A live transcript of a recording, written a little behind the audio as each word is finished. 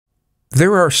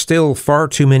there are still far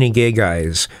too many gay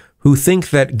guys who think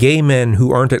that gay men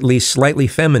who aren't at least slightly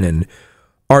feminine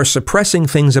are suppressing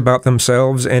things about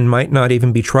themselves and might not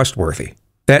even be trustworthy.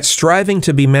 That striving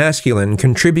to be masculine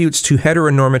contributes to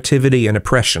heteronormativity and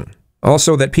oppression.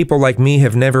 Also, that people like me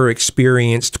have never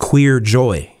experienced queer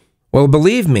joy. Well,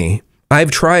 believe me, I've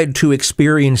tried to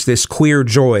experience this queer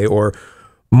joy, or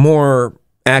more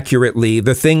accurately,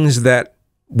 the things that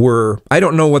were, I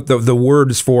don't know what the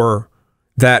words for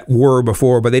that were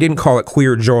before, but they didn't call it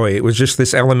queer joy. It was just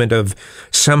this element of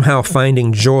somehow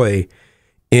finding joy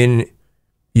in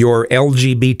your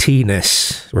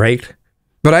LGBT-ness, right?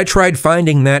 But I tried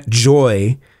finding that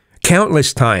joy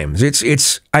countless times.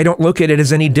 I don't look at it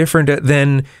as any different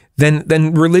than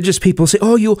religious people say,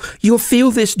 oh, you'll feel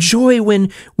this joy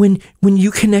when you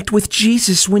connect with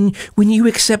Jesus, when you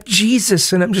accept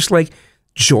Jesus. And I'm just like,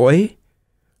 joy?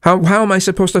 How am I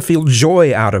supposed to feel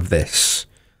joy out of this?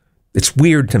 It's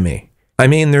weird to me. I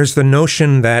mean, there's the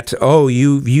notion that, oh,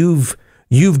 you've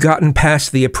gotten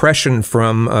past the oppression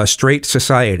from straight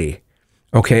society.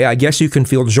 Okay, I guess you can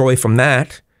feel joy from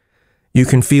that. You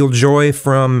can feel joy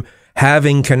from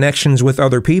having connections with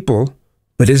other people,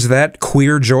 but is that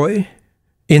queer joy?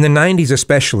 In the 90s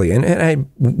especially, and I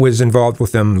was involved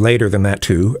with them later than that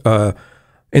too.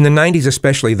 In the 90s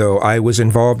especially, though, I was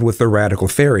involved with the Radical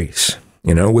Fairies,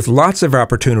 you know, with lots of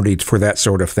opportunities for that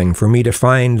sort of thing, for me to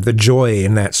find the joy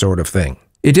in that sort of thing.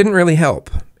 It didn't really help.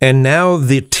 And now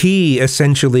the T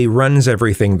essentially runs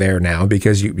everything there now,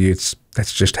 because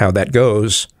that's just how that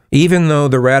goes. Even though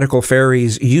the Radical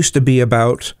Fairies used to be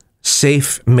about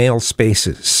safe male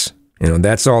spaces. You know,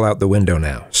 that's all out the window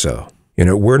now. So, you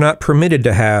know, we're not permitted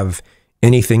to have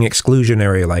anything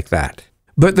exclusionary like that.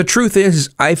 But the truth is,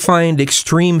 I find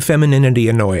extreme femininity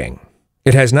annoying.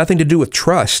 It has nothing to do with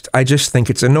trust. I just think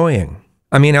it's annoying.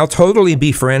 I mean, I'll totally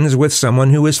be friends with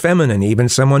someone who is feminine, even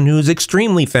someone who's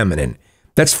extremely feminine.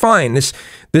 That's fine.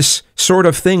 This sort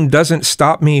of thing doesn't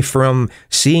stop me from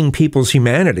seeing people's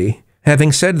humanity.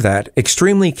 Having said that,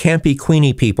 extremely campy,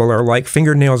 queenie people are like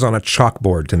fingernails on a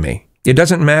chalkboard to me. It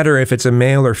doesn't matter if it's a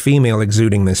male or female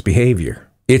exuding this behavior.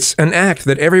 It's an act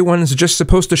that everyone's just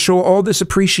supposed to show all this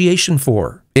appreciation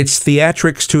for. It's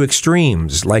theatrics to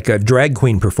extremes, like a drag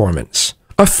queen performance.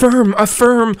 Affirm,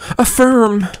 affirm,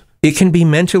 affirm. It can be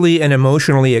mentally and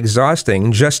emotionally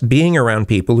exhausting just being around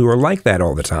people who are like that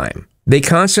all the time. They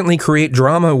constantly create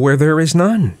drama where there is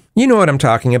none. You know what I'm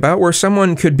talking about, where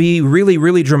someone could be really,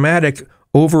 really dramatic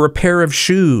over a pair of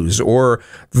shoes or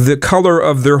the color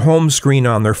of their home screen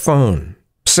on their phone.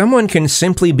 Someone can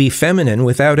simply be feminine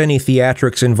without any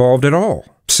theatrics involved at all.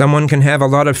 Someone can have a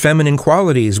lot of feminine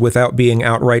qualities without being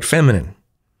outright feminine.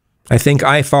 I think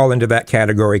I fall into that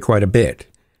category quite a bit.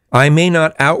 I may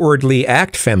not outwardly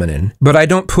act feminine, but I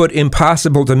don't put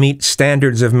impossible to meet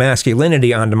standards of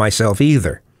masculinity onto myself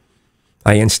either.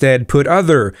 I instead put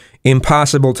other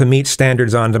impossible to meet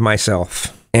standards onto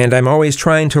myself. And I'm always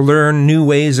trying to learn new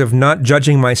ways of not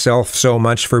judging myself so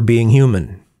much for being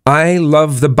human. I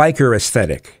love the biker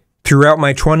aesthetic. Throughout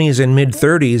my 20s and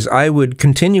mid-30s, I would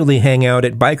continually hang out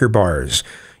at biker bars,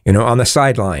 you know, on the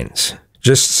sidelines.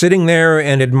 Just sitting there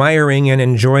and admiring and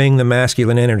enjoying the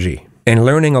masculine energy, and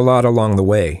learning a lot along the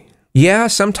way. Yeah,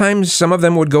 sometimes some of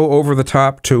them would go over the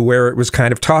top to where it was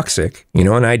kind of toxic, you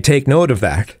know, and I'd take note of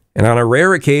that. And on a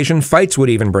rare occasion, fights would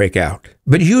even break out.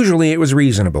 But usually it was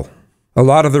reasonable. A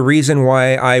lot of the reason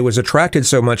why I was attracted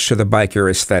so much to the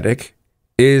biker aesthetic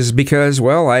is because,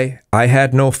 well, I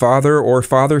had no father or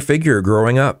father figure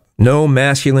growing up. No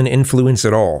masculine influence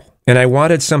at all. And I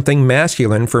wanted something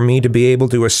masculine for me to be able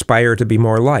to aspire to be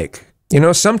more like. You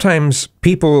know, sometimes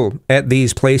people at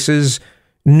these places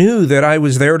knew that I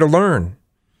was there to learn.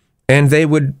 And they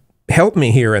would help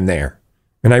me here and there.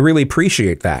 And I really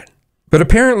appreciate that. But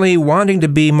apparently wanting to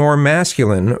be more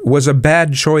masculine was a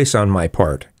bad choice on my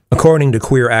part, according to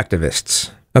queer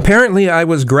activists. Apparently I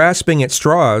was grasping at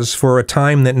straws for a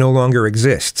time that no longer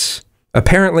exists.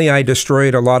 Apparently I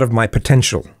destroyed a lot of my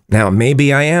potential. Now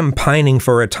maybe I am pining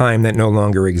for a time that no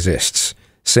longer exists,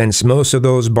 since most of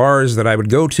those bars that I would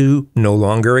go to no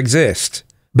longer exist.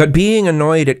 But being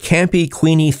annoyed at campy,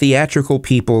 queenie, theatrical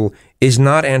people is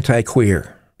not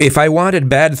anti-queer. If I wanted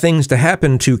bad things to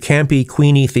happen to campy,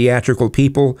 queenie, theatrical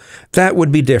people, that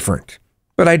would be different.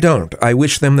 But I don't. I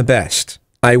wish them the best.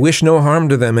 I wish no harm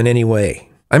to them in any way.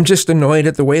 I'm just annoyed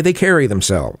at the way they carry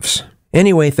themselves.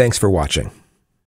 Anyway, thanks for watching.